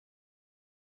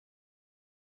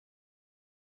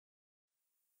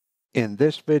In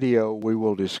this video, we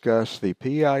will discuss the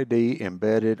PID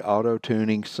Embedded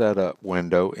Auto-Tuning Setup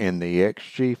window in the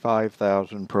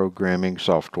XG5000 programming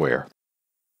software.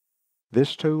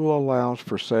 This tool allows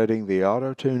for setting the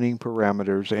auto-tuning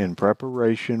parameters in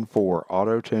preparation for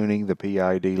auto-tuning the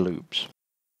PID loops.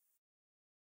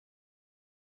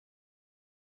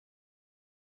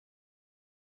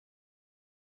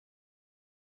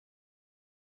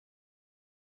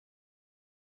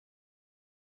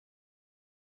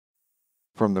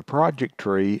 From the project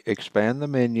tree, expand the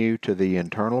menu to the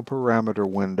internal parameter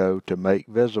window to make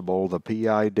visible the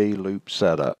PID loop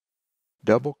setup.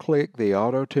 Double-click the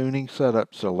Auto-Tuning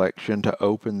Setup selection to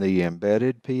open the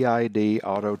Embedded PID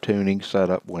Auto-Tuning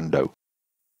Setup window.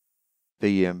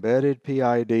 The Embedded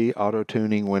PID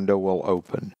Auto-Tuning window will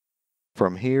open.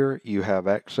 From here, you have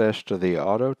access to the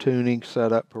Auto-Tuning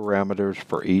Setup parameters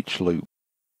for each loop.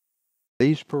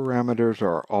 These parameters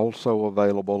are also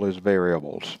available as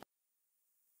variables.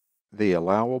 The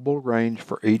allowable range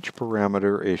for each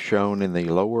parameter is shown in the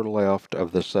lower left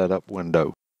of the setup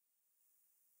window.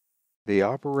 The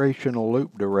operational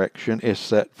loop direction is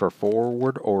set for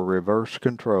forward or reverse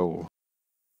control.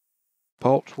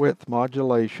 Pulse width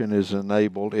modulation is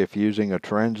enabled if using a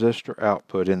transistor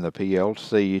output in the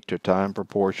PLC to time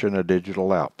proportion a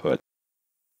digital output.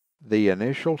 The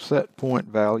initial set point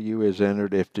value is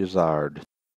entered if desired.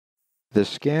 The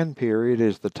scan period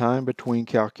is the time between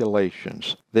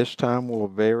calculations. This time will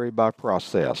vary by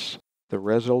process. The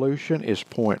resolution is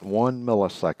 0.1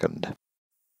 millisecond.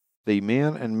 The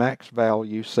min and max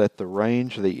value set the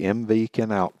range the MV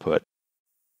can output.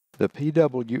 The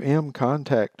PWM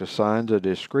contact assigns a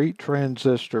discrete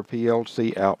transistor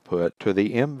PLC output to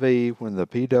the MV when the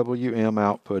PWM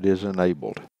output is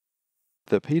enabled.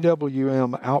 The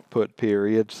PWM output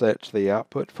period sets the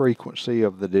output frequency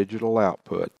of the digital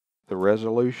output. The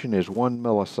resolution is 1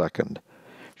 millisecond.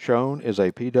 Shown is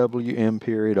a PWM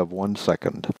period of 1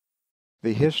 second.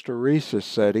 The hysteresis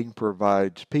setting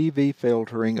provides PV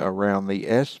filtering around the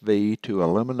SV to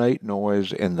eliminate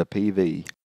noise in the PV.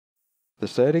 The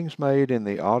settings made in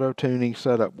the Auto-Tuning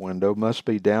Setup window must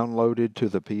be downloaded to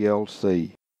the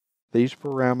PLC. These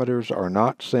parameters are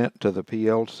not sent to the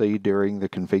PLC during the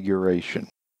configuration.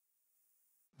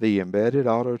 The Embedded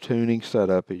Auto-Tuning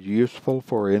Setup is useful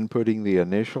for inputting the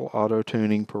initial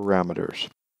auto-tuning parameters.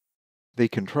 The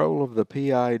control of the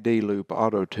PID loop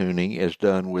auto-tuning is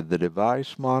done with the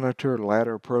device monitor,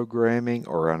 ladder programming,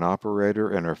 or an operator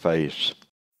interface.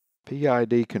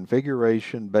 PID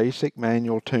configuration, basic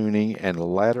manual tuning, and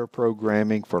ladder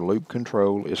programming for loop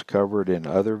control is covered in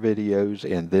other videos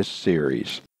in this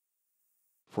series.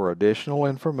 For additional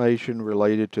information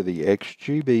related to the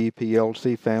XGB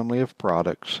PLC family of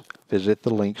products, visit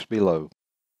the links below.